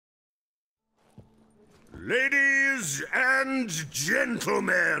Ladies and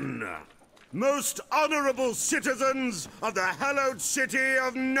gentlemen, most honorable citizens of the hallowed city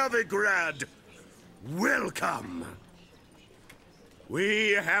of Novigrad, welcome.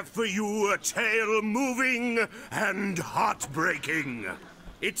 We have for you a tale moving and heartbreaking.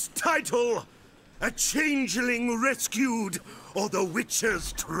 Its title, A Changeling Rescued, or the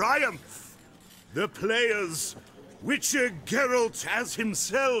Witcher's Triumph. The players, Witcher Geralt as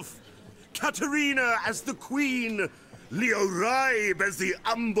himself, Katarina as the Queen, Leo Raib as the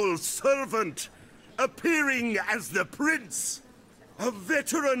humble servant, appearing as the Prince, a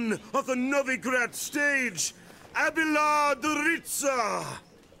veteran of the Novigrad stage, Abelard Ritza,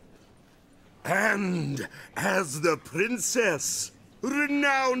 and as the Princess,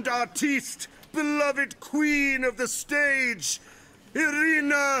 renowned artiste, beloved Queen of the stage,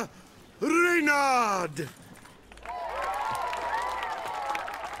 Irina Reynard.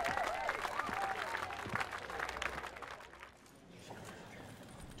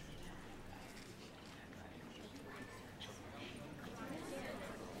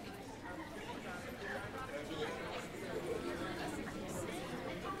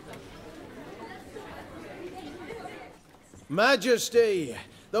 Majesty,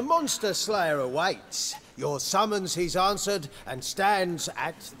 the monster slayer awaits. Your summons he's answered and stands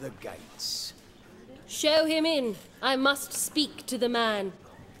at the gates. Show him in. I must speak to the man.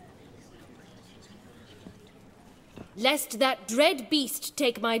 Lest that dread beast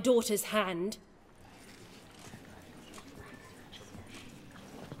take my daughter's hand.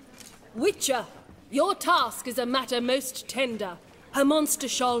 Witcher, your task is a matter most tender. Her monster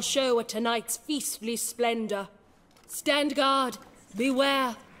shall show at tonight's feastly splendor. Stand guard,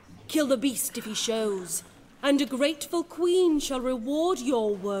 beware, kill the beast if he shows, and a grateful queen shall reward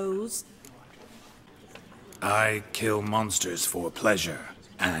your woes. I kill monsters for pleasure,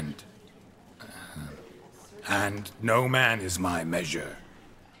 and no man is my measure.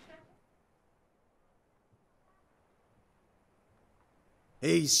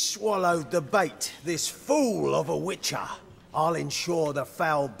 He's swallowed the bait, this fool of a witcher. I'll ensure the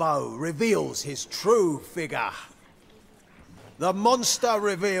foul bow reveals his true figure. The monster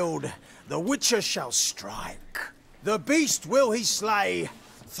revealed, the Witcher shall strike. The beast will he slay,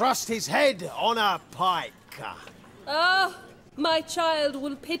 thrust his head on a pike. Ah, my child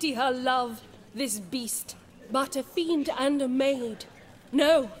will pity her love, this beast, but a fiend and a maid.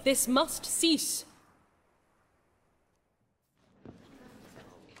 No, this must cease.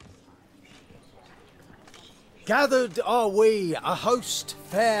 Gathered are we, a host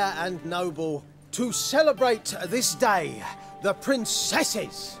fair and noble, to celebrate this day, the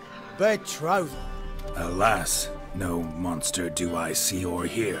princess's betrothal. Alas, no monster do I see or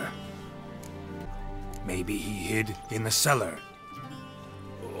hear. Maybe he hid in the cellar,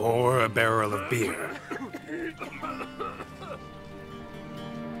 or a barrel of beer.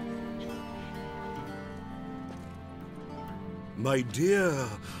 My dear,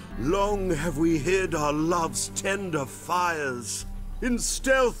 long have we hid our love's tender fires. In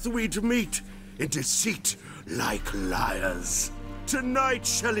stealth we'd meet, in deceit like liars. Tonight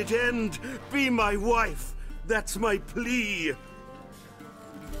shall it end, be my wife, that's my plea.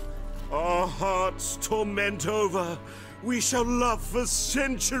 Our hearts torment over, we shall love for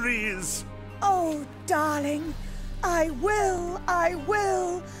centuries. Oh, darling, I will, I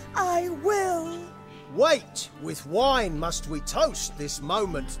will, I will. Wait, with wine must we toast this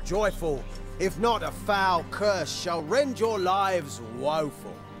moment joyful. If not, a foul curse shall rend your lives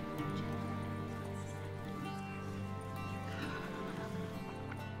woeful.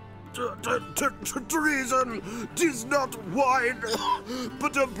 Treason! 'Tis not wine,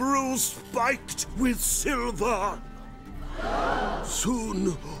 but a brew spiked with silver.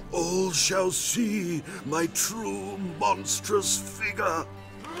 Soon all shall see my true monstrous figure.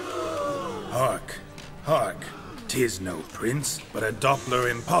 Hark, hark, 'tis no prince, but a Doppler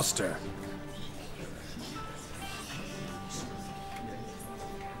impostor.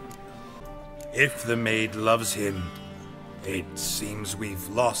 If the maid loves him, it seems we've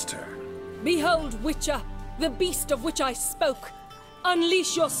lost her. Behold, Witcher, the beast of which I spoke.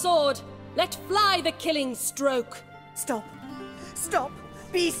 Unleash your sword. Let fly the killing stroke. Stop, stop,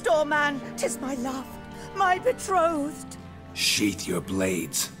 beast or man, 'tis my love, my betrothed. Sheath your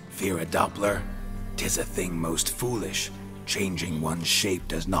blades, fear a Doppler. 'Tis a thing most foolish. Changing one's shape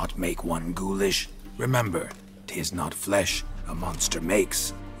does not make one ghoulish. Remember, 'tis not flesh a monster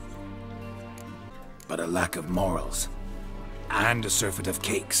makes, but a lack of morals, and a surfeit of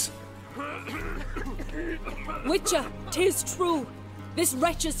cakes. Witcher, 'tis true. This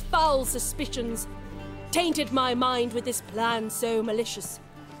wretch's foul suspicions tainted my mind with this plan so malicious.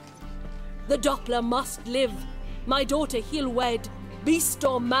 The Doppler must live. My daughter he'll wed. Beast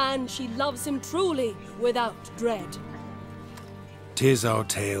or man, she loves him truly, without dread. 'Tis our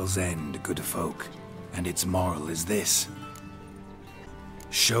tale's end, good folk, and its moral is this.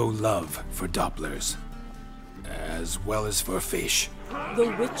 Show love for Dopplers, as well as for fish.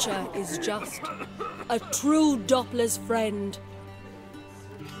 The Witcher is just a true Doppler's friend.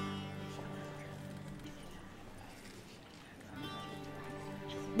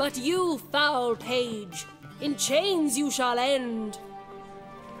 But you, foul page, in chains you shall end.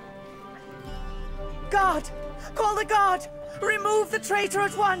 Guard! Call the guard! Remove the traitor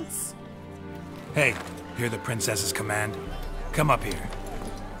at once! Hey, hear the princess's command? Come up here.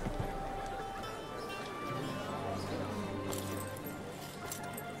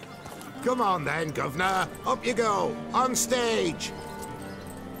 Come on then, Governor. Up you go. On stage.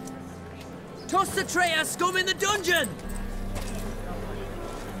 Toss the traitor scum in the dungeon!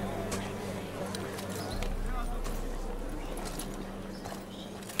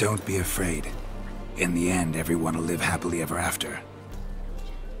 Don't be afraid. In the end, everyone will live happily ever after.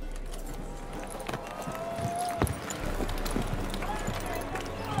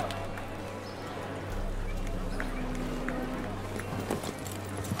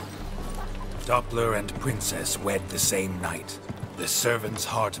 Doppler and Princess wed the same night. The servant's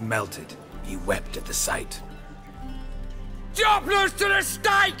heart melted. He wept at the sight. Dopplers to the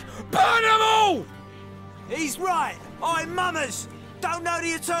stake! Burn them all! He's right. I'm mummers. Don't know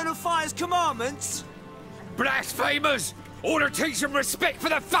the Eternal Fire's commandments? Blasphemers! Order teach them respect for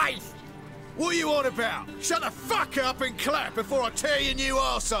the faith! What are you on about? Shut the fuck up and clap before I tear you new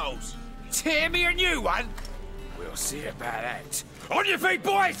arseholes. Tear me a new one? We'll see about that. On your feet,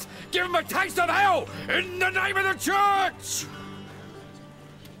 boys! Give them a taste of hell in the name of the church!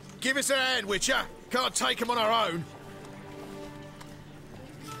 Give us a hand, Witcher. Can't take them on our own.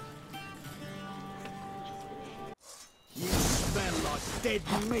 You smell like dead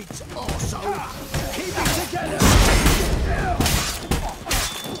meat, arsehole. Keep it together!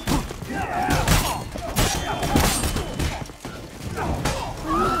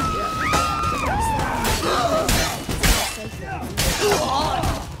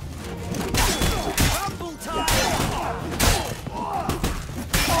 Rumble time!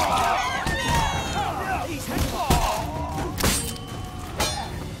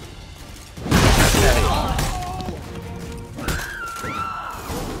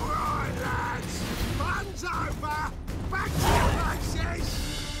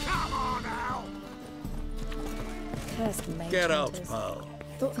 Geralt, pal.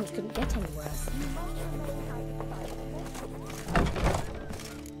 Thought things couldn't get any worse.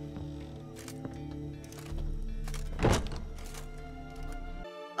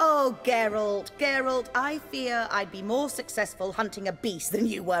 Oh, Geralt, Geralt, I fear I'd be more successful hunting a beast than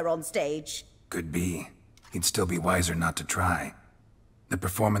you were on stage. Could be. He'd still be wiser not to try. The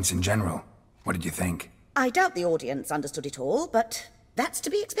performance in general, what did you think? I doubt the audience understood it all, but that's to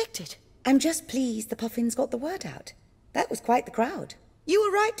be expected. I'm just pleased the Puffins got the word out. That was quite the crowd. You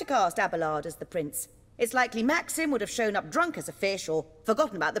were right to cast Abelard as the prince. It's likely Maxim would have shown up drunk as a fish or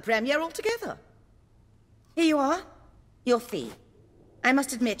forgotten about the premiere altogether. Here you are. Your fee. I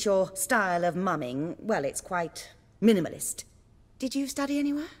must admit your style of mumming, well, it's quite minimalist. Did you study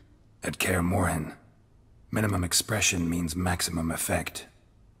anywhere? At Kaer Morhen. Minimum expression means maximum effect.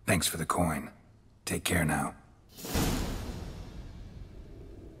 Thanks for the coin. Take care now.